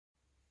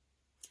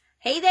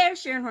Hey there,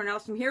 Sharon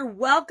Hornelson here.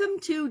 Welcome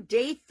to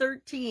day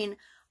 13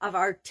 of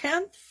our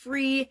 10th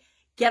free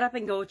Get Up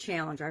and Go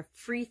challenge, our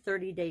free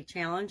 30-day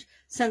challenge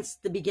since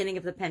the beginning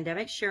of the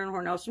pandemic. Sharon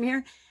Hornelson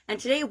here.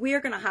 And today we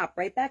are going to hop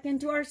right back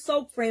into our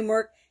SOAP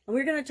framework, and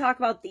we're going to talk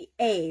about the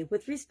A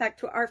with respect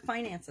to our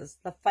finances,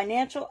 the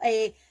financial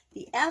A,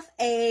 the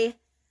FA.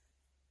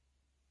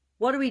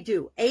 What do we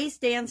do? A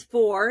stands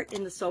for,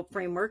 in the SOAP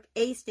framework,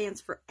 A stands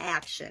for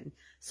action.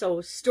 So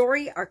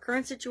story, our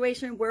current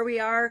situation, where we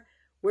are,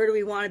 where do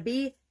we want to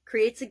be,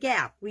 creates a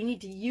gap. We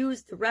need to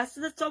use the rest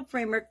of the SOAP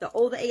framework, the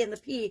O, the A, and the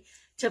P,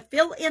 to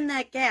fill in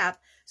that gap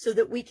so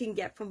that we can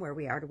get from where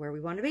we are to where we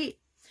want to be.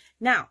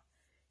 Now,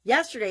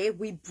 yesterday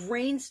we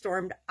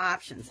brainstormed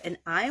options, and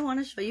I want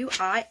to show you,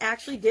 I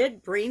actually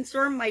did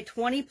brainstorm my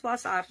 20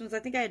 plus options. I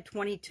think I had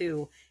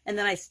 22, and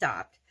then I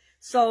stopped.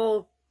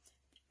 So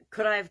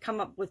could I have come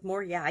up with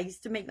more? Yeah, I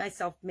used to make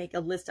myself make a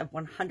list of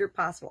 100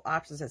 possible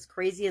options, as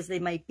crazy as they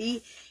might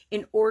be,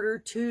 in order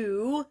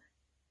to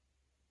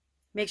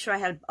make sure I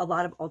had a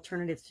lot of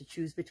alternatives to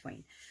choose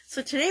between.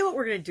 So today what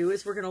we're going to do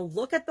is we're going to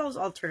look at those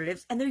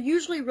alternatives, and they're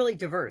usually really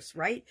diverse,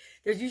 right?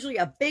 There's usually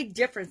a big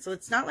difference. So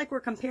it's not like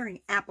we're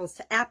comparing apples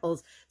to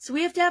apples. So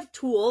we have to have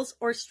tools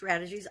or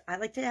strategies. I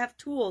like to have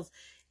tools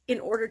in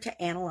order to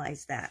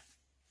analyze that.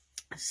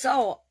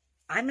 So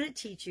I'm going to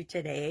teach you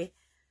today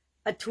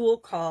a tool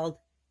called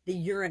the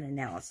urine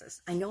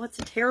analysis. I know it's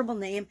a terrible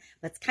name,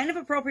 but it's kind of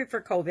appropriate for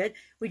COVID.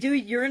 We do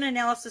urine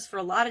analysis for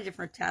a lot of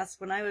different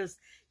tests. When I was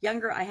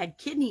younger, I had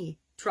kidney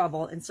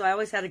trouble, and so I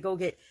always had to go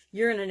get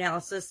urine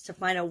analysis to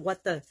find out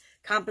what the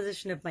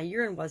composition of my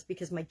urine was,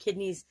 because my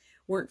kidneys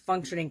weren't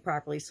functioning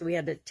properly. So we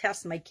had to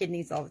test my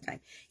kidneys all the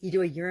time. You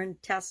do a urine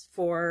test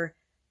for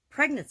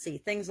pregnancy,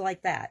 things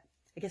like that.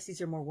 I guess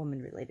these are more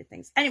woman-related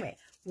things. Anyway,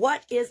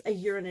 what is a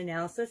urine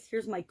analysis?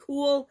 Here's my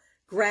cool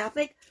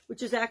graphic,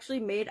 which is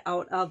actually made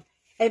out of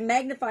a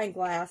magnifying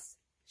glass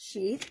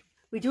sheath.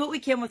 We do what we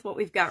can with what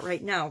we've got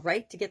right now,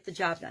 right, to get the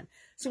job done.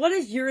 So what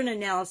does urine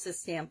analysis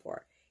stand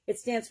for? It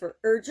stands for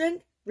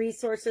urgent,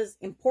 resources,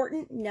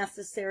 important,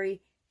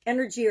 necessary,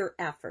 energy, or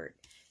effort.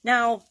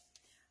 Now,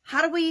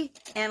 how do we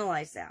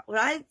analyze that? What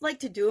I like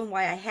to do, and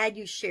why I had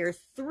you share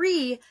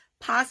 3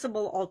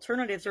 possible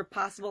alternatives or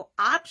possible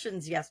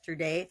options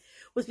yesterday,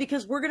 was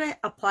because we're going to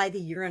apply the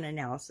urine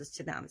analysis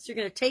to them. So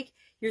you're going to take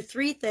your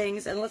 3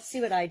 things, and let's see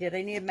what I did.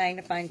 I need a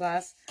magnifying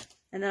glass,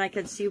 and then I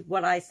can see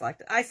what I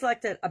selected. I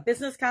selected a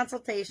business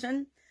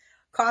consultation,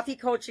 coffee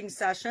coaching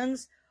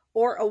sessions,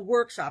 or a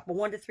workshop, a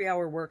 1 to 3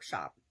 hour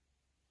workshop.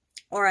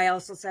 Or I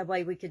also said,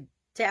 well, we could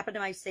tap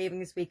into my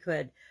savings, we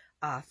could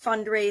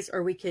fundraise,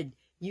 or we could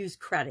use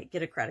credit,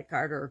 get a credit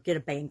card or get a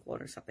bank loan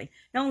or something.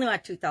 I only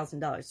want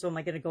 $2,000. So am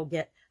I going to go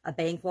get a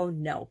bank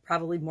loan? No,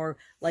 probably more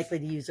likely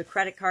to use a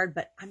credit card,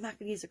 but I'm not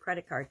going to use a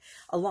credit card.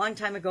 A long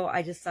time ago,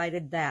 I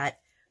decided that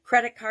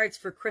credit cards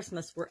for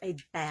Christmas were a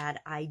bad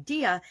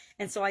idea.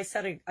 And so I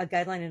set a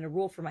guideline and a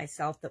rule for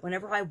myself that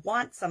whenever I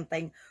want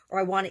something or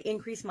I want to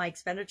increase my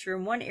expenditure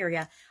in one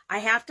area, I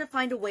have to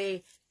find a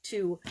way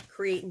to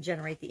create and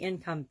generate the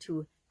income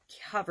to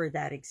cover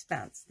that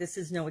expense. This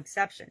is no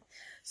exception.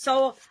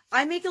 So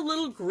I make a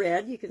little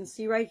grid. You can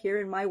see right here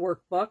in my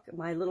workbook,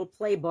 my little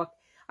playbook,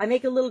 I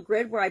make a little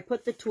grid where I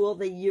put the tool,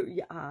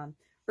 the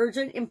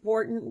urgent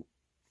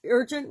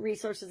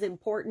resources,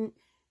 important,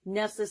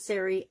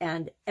 necessary,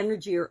 and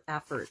energy or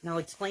effort. And I'll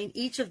explain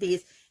each of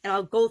these, and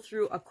I'll go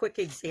through a quick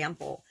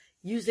example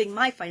using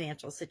my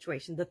financial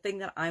situation, the thing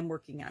that I'm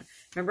working on.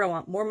 Remember, I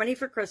want more money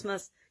for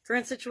Christmas.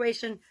 Current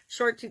situation,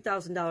 short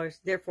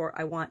 $2,000. Therefore,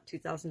 I want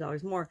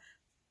 $2,000 more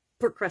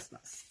for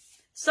Christmas.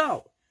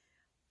 So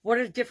what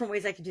are the different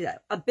ways I could do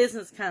that? A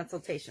business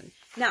consultation.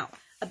 Now,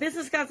 a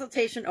business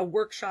consultation, a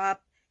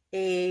workshop,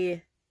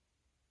 a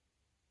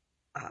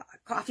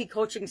coffee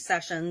coaching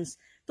sessions,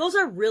 those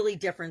are really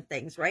different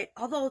things, right?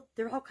 Although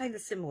they're all kind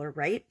of similar,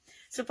 right?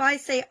 So if I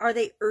say, are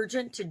they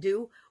urgent to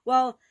do?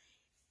 Well,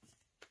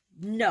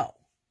 no,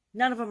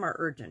 none of them are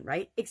urgent,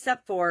 right?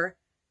 Except for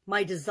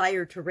my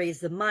desire to raise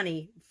the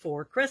money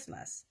for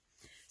Christmas.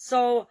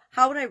 So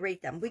how would I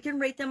rate them? We can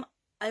rate them,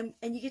 and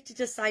you get to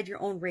decide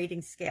your own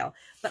rating scale.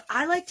 But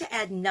I like to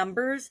add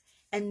numbers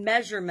and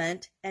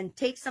measurement and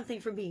take something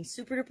from being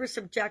super duper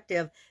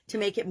subjective to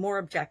make it more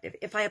objective.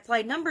 If I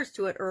apply numbers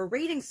to it or a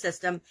rating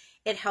system,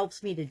 it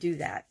helps me to do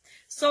that.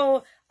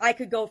 So I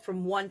could go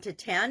from 1 to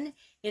 10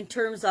 in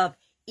terms of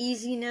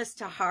easiness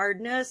to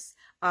hardness.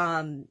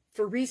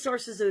 For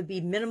resources, it would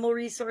be minimal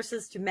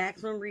resources to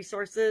maximum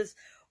resources.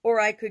 Or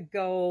I could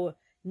go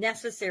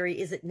necessary.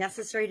 Is it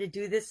necessary to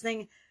do this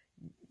thing?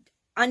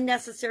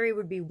 Unnecessary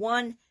would be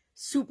 1.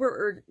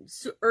 Super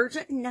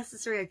urgent and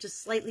necessary are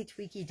just slightly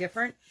tweaky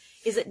different.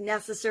 Is it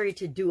necessary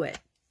to do it?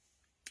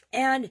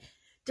 And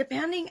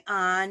depending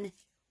on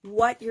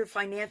what your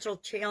financial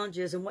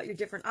challenges and what your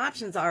different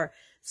options are,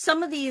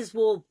 some of these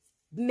will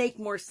make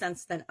more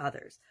sense than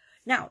others.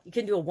 Now, you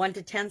can do a 1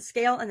 to 10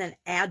 scale and then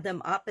add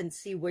them up and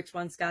see which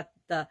one's got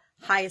the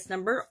highest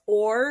number,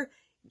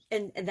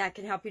 and that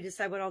can help you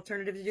decide what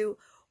alternative to do.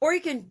 Or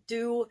you can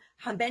do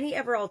how many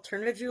ever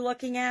alternatives you're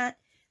looking at,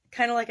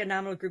 kind of like a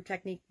nominal group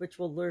technique, which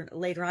we'll learn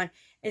later on.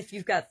 If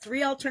you've got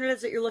 3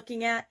 alternatives that you're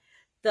looking at,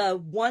 the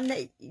one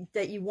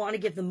that you want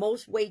to give the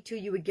most weight to,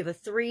 you would give a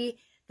 3,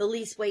 the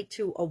least weight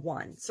to a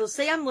 1. So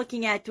say I'm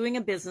looking at doing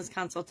a business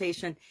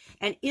consultation,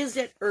 and is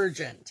it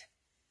urgent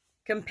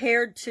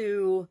compared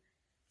to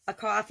a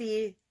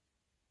coffee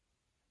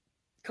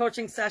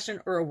coaching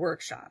session or a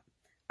workshop?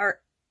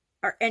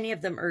 Are any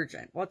of them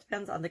urgent? Well, it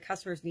depends on the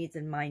customer's needs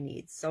and my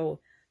needs.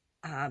 So,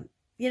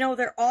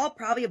 they're all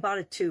probably about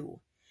a 2.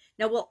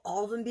 Now, will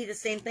all of them be the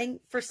same thing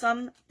for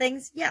some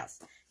things?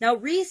 Yes. Now,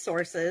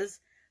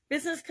 resources,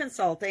 business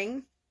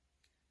consulting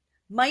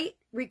might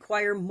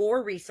require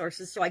more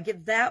resources, so I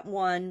give that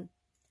one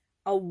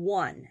a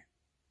 1.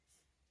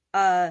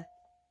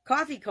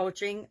 Coffee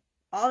coaching,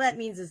 all that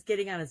means is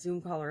getting on a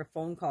Zoom call or a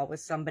phone call with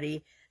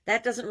somebody.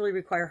 That doesn't really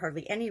require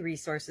hardly any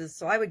resources,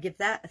 so I would give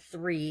that a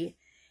 3.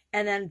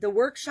 And then the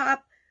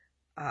workshop,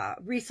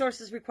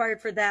 resources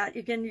required for that.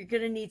 Again, you're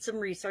going to need some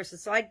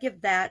resources, so I'd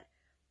give that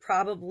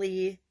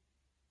probably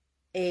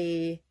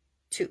a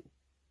 2.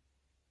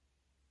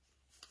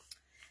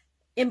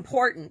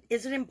 Important.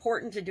 Is it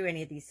important to do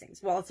any of these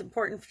things? Well, it's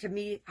important to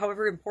me,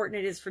 however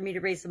important it is for me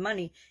to raise the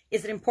money.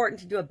 Is it important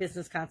to do a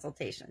business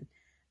consultation?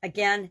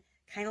 Again,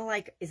 kind of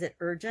like, is it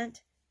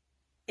urgent?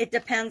 It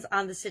depends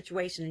on the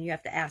situation, and you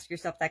have to ask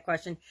yourself that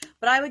question.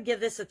 But I would give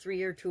this a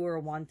 3 or 2 or a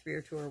 1, 3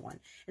 or 2 or 1.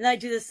 And then I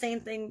do the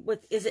same thing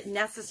with, is it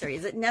necessary?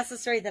 Is it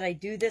necessary that I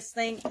do this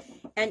thing?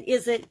 And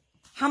is it,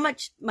 how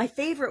much, my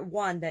favorite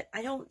one that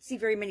I don't see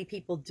very many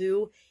people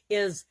do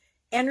is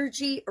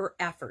energy or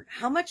effort.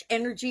 How much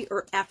energy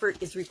or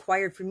effort is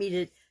required for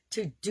me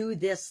to do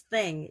this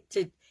thing,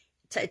 to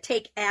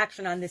take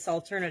action on this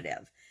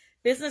alternative?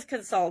 Business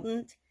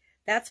consultant,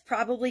 that's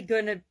probably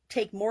going to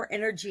take more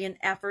energy and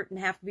effort and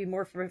have to be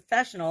more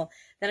professional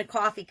than a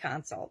coffee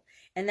consult.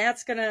 And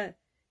that's going to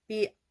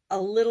be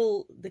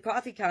the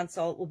coffee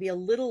consult will be a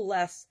little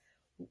less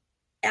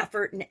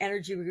effort and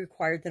energy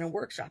required than a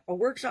workshop. A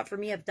workshop, for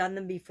me, I've done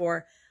them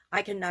before.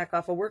 I can knock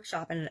off a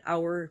workshop in an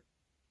hour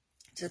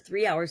to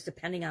 3 hours,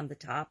 depending on the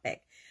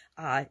topic.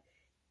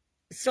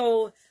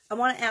 So I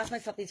want to ask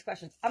myself these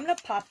questions. I'm going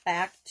to pop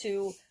back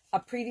to a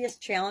previous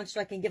challenge so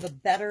I can give a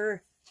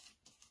better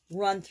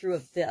run through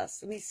of this.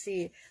 Let me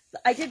see.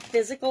 I did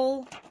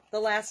physical the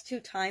last 2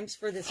 times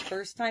for this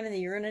first time in the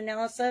urine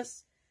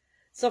analysis.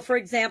 So for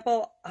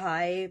example,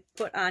 I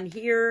put on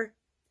here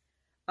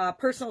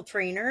personal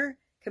trainer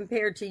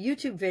compared to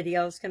YouTube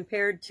videos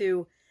compared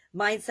to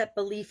mindset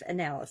belief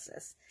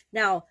analysis.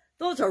 Now,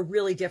 those are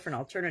really different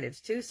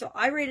alternatives too. So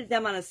I rated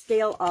them on a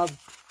scale of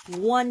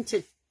 1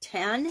 to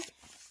 10,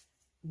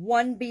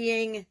 1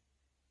 being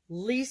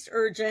least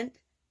urgent,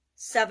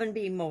 7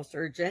 being most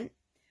urgent.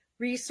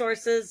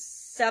 Resources,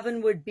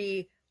 7 would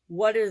be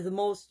what are the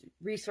most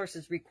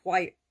resources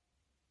required.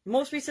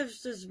 Most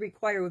resources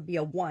required would be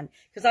a 1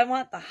 because I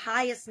want the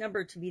highest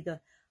number to be the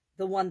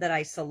one that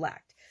I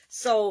select.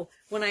 So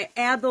when I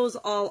add those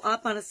all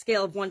up on a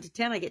scale of 1 to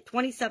 10, I get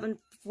 27,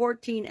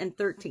 14, and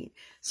 13.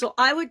 So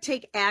I would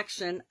take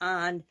action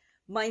on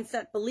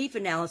mindset belief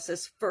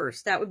analysis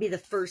first. That would be the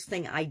first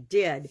thing I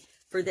did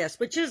for this,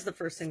 which is the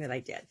first thing that I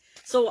did.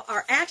 So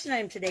our action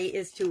item today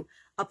is to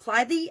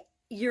apply the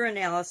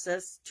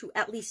urinalysis to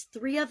at least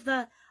 3 of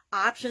the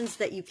options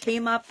that you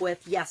came up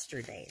with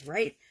yesterday,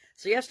 right?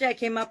 So yesterday I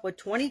came up with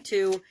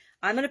 22.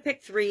 I'm going to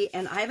pick 3,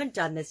 and I haven't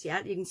done this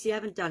yet. You can see I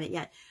haven't done it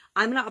yet.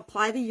 I'm going to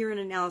apply the urine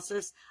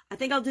analysis. I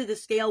think I'll do the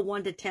scale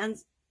 1 to 10.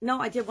 No,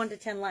 I did 1 to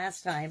 10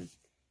 last time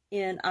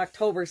in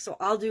October, so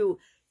I'll do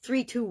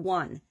 3, 2,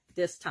 1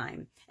 this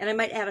time. And I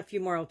might add a few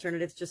more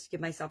alternatives just to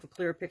give myself a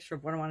clearer picture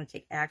of what I want to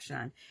take action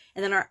on.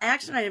 And then our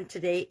action item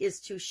today is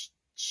to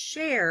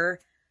share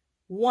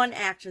one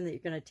action that you're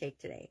going to take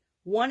today.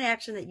 One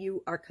action that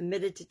you are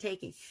committed to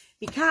taking.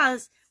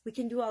 Because we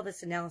can do all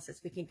this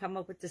analysis. We can come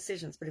up with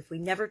decisions. But if we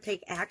never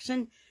take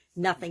action,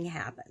 nothing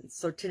happens.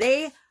 So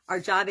today, our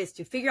job is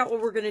to figure out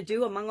what we're going to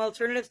do among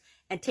alternatives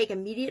and take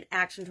immediate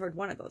action toward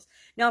one of those.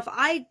 Now, if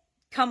I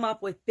come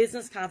up with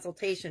business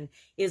consultation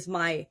is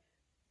my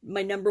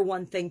number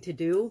one thing to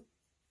do,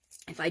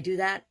 if I do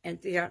that and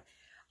figure out,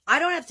 I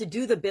don't have to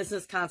do the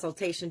business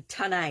consultation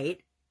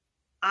tonight.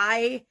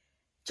 I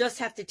just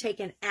have to take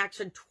an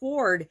action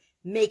toward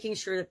making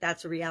sure that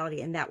that's a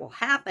reality, and that will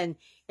happen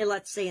in,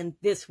 let's say, in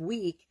this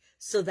week,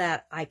 so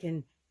that I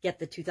can get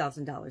the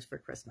 $2,000 for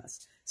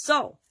Christmas.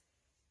 So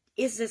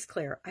is this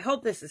clear? I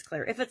hope this is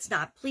clear. If it's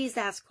not, please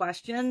ask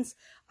questions.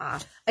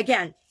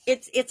 Again,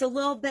 it's a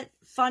little bit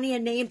funny a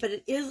name, but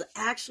it is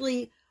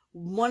actually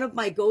one of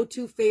my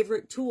go-to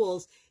favorite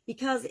tools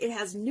because it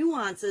has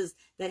nuances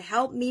that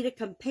help me to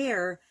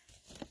compare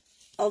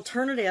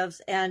alternatives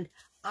and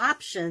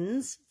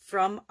options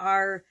from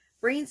our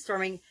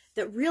brainstorming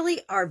that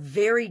really are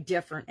very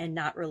different and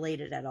not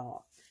related at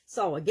all.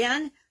 So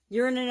again,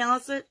 urine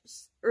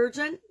analysis,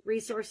 urgent,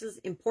 resources,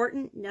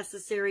 important,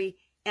 necessary,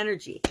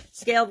 energy.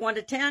 Scale of 1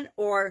 to 10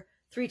 or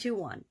 3, 2,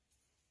 1.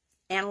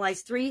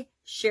 Analyze 3,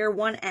 share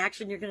one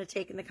action you're going to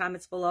take in the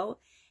comments below,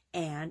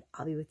 and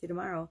I'll be with you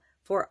tomorrow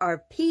for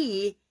our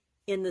P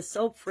in the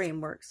SOAP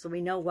framework so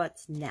we know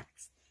what's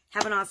next.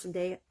 Have an awesome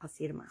day. I'll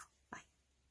see you tomorrow.